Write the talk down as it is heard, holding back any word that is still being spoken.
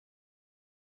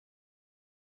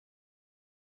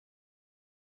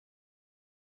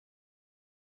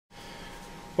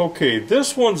Okay,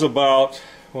 this one's about,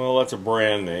 well, that's a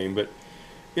brand name, but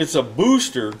it's a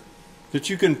booster that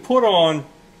you can put on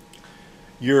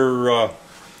your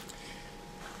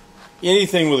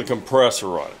anything with a compressor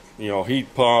on it. You know,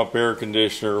 heat pump, air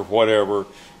conditioner, whatever.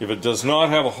 If it does not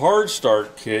have a hard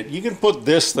start kit, you can put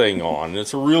this thing on.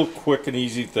 It's a real quick and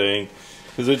easy thing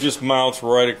because it just mounts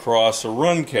right across the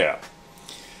run cap.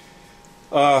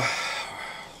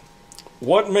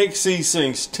 What makes these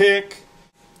things tick,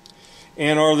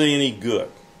 and are they any good?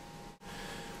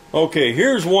 Okay,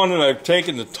 here's one that I've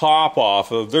taken the top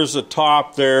off of. There's a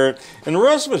top there, and the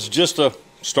rest of it's just a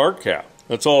start cap.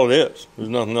 That's all it is. There's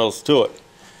nothing else to it.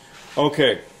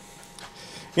 Okay,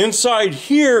 inside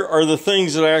here are the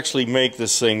things that actually make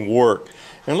this thing work.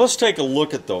 And let's take a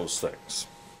look at those things.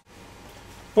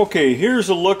 Okay, here's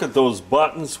a look at those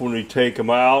buttons when we take them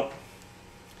out.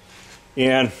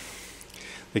 And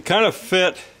they kind of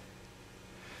fit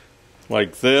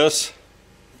like this.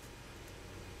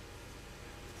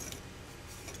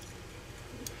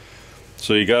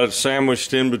 So you got it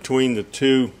sandwiched in between the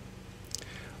two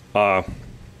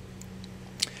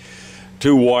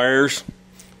wires.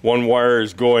 One wire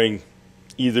is going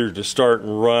either to start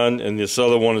and run, and this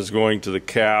other one is going to the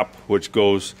cap, which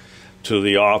goes to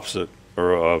the opposite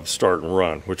or of start and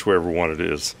run, whichever one it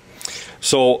is.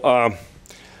 So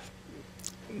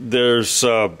there's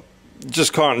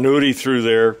just continuity through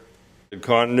there. The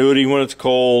continuity when it's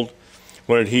cold,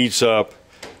 when it heats up,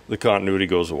 the continuity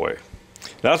goes away.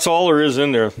 That's all there is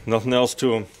in there, nothing else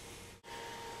to them.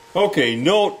 Okay,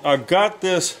 note I've got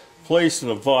this placed in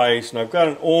a vise and I've got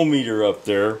an ohm meter up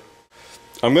there.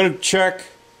 I'm going to check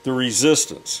the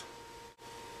resistance.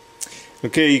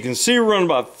 Okay, you can see we're running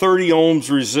about 30 ohms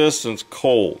resistance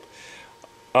cold.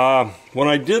 When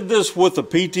I did this with the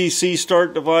PTC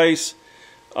start device,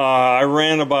 I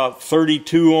ran about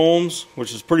 32 ohms,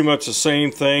 which is pretty much the same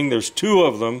thing. There's two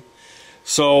of them,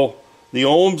 so the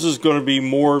ohms is going to be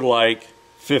more like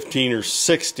 15 or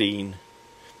 16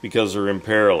 because they're in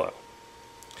parallel.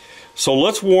 So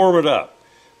let's warm it up.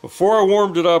 Before I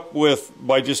warmed it up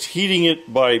by just heating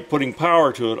it by putting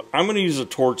power to it, I'm going to use a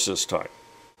torch this time.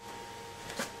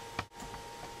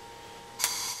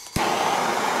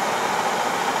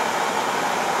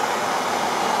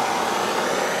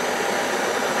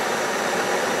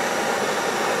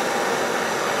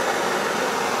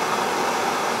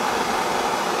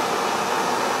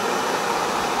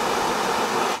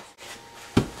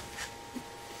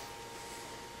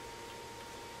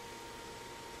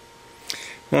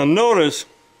 Now notice,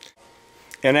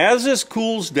 and as this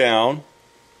cools down,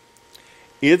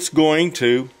 it's going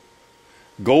to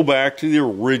go back to the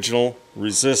original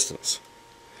resistance.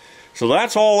 So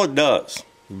that's all it does.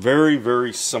 Very,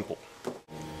 very simple.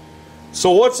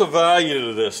 So what's the value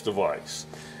to this device?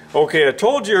 Okay, I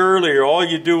told you earlier, all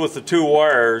you do with the two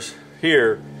wires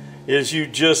here is you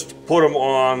just put them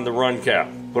on the run cap,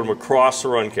 put them across the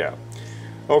run cap.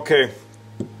 Okay,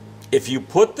 if you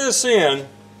put this in,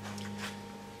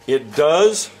 it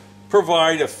does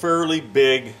provide a fairly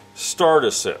big start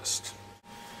assist.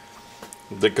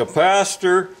 The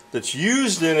capacitor that's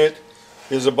used in it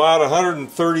is about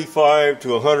 135 to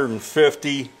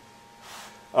 150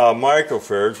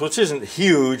 microfarads, which isn't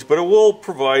huge, but it will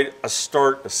provide a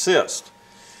start assist.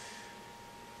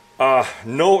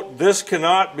 Note, this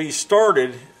cannot be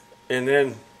started and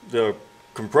then the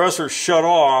compressor shut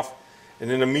off and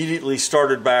then immediately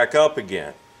started back up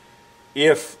again.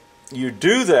 If you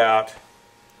do that,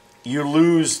 you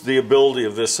lose the ability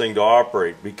of this thing to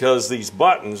operate because these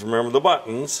buttons, remember the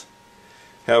buttons,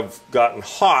 have gotten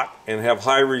hot and have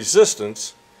high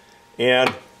resistance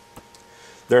and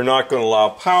they're not going to allow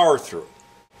power through.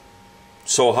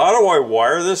 So how do I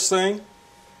wire this thing?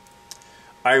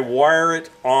 I wire it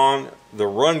on the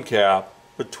run cap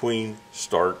between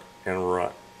start and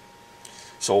run.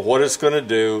 So what it's going to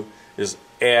do is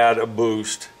add a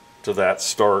boost to that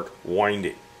start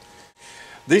winding.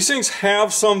 These things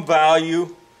have some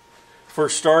value for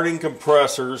starting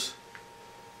compressors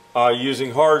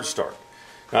using hard start.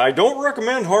 Now, I don't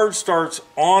recommend hard starts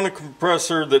on a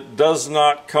compressor that does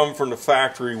not come from the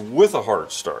factory with a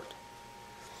hard start.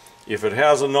 If it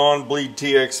has a non-bleed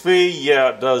TXV, yeah,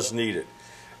 it does need it.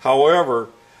 However,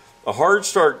 a hard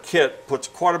start kit puts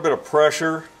quite a bit of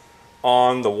pressure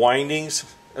on the windings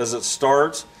as it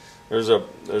starts. There's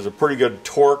a pretty good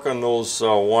torque on those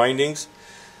windings.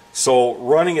 So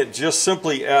running it just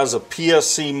simply as a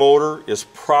PSC motor is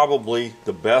probably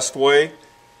the best way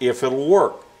if it'll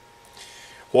work.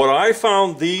 What I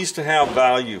found these to have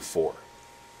value for,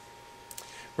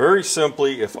 very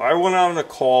simply, if I went out on a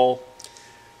call,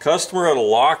 customer had a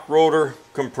lock rotor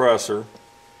compressor,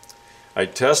 I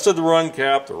tested the run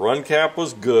cap. The run cap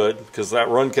was good, because that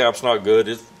run cap's not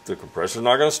good. The compressor's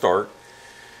not going to start.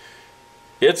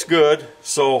 It's good,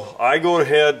 so I go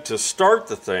ahead to start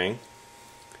the thing,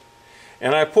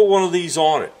 and I put one of these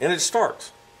on it, and it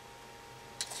starts.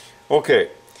 Okay,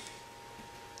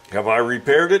 have I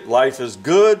repaired it? Life is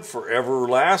good, forever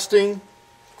lasting?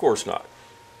 Of course not.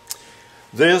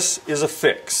 This is a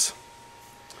fix.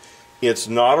 It's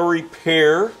not a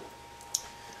repair.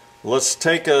 Let's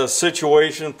take a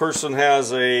situation, a person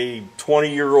has a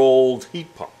 20-year-old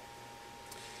heat pump.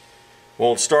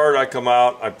 Won't start, I come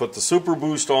out, I put the Super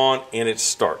Boost on, and it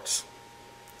starts.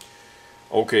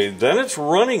 Okay, then it's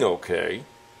running okay,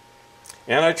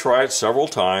 and I try it several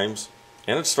times,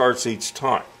 and it starts each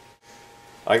time.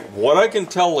 What I can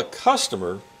tell the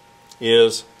customer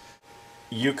is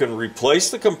you can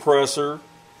replace the compressor,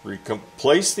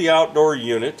 replace the outdoor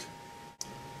unit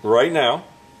right now,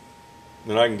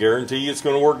 and I can guarantee you it's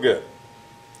going to work good.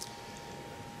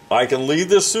 I can leave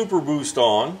this Super Boost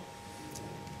on,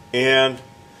 and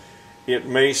it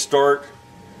may start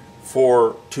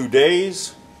for 2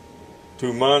 days,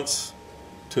 2 months,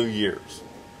 2 years.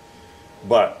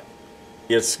 But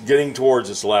it's getting towards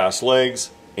its last legs,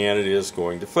 and it is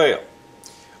going to fail.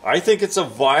 I think it's a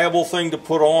viable thing to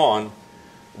put on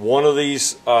one of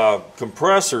these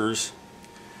compressors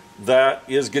that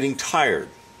is getting tired.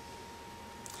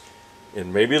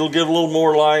 And maybe it'll give a little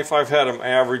more life. I've had them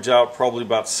average out probably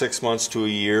about 6 months to a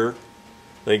year.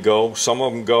 They go. Some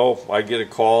of them go. I get a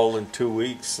call in 2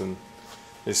 weeks and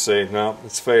they say, no,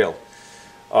 it's failed.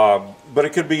 But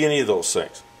it could be any of those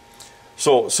things.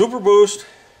 So Super Boost,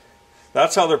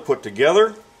 that's how they're put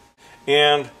together,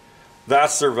 and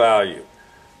that's their value.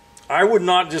 I would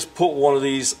not just put one of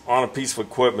these on a piece of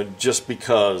equipment just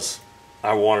because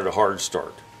I wanted a hard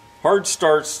start. Hard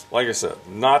starts, like I said,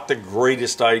 not the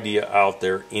greatest idea out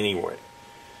there anyway.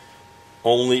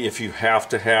 Only if you have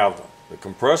to have them. The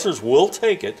compressors will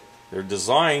take it. They're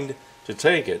designed to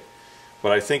take it.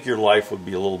 But I think your life would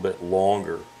be a little bit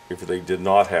longer if they did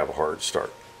not have a hard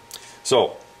start.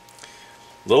 So,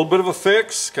 a little bit of a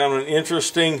fix, kind of an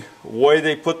interesting way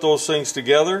they put those things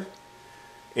together.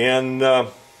 And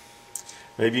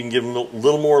maybe you can give them a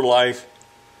little more life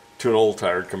to an old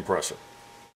tired compressor.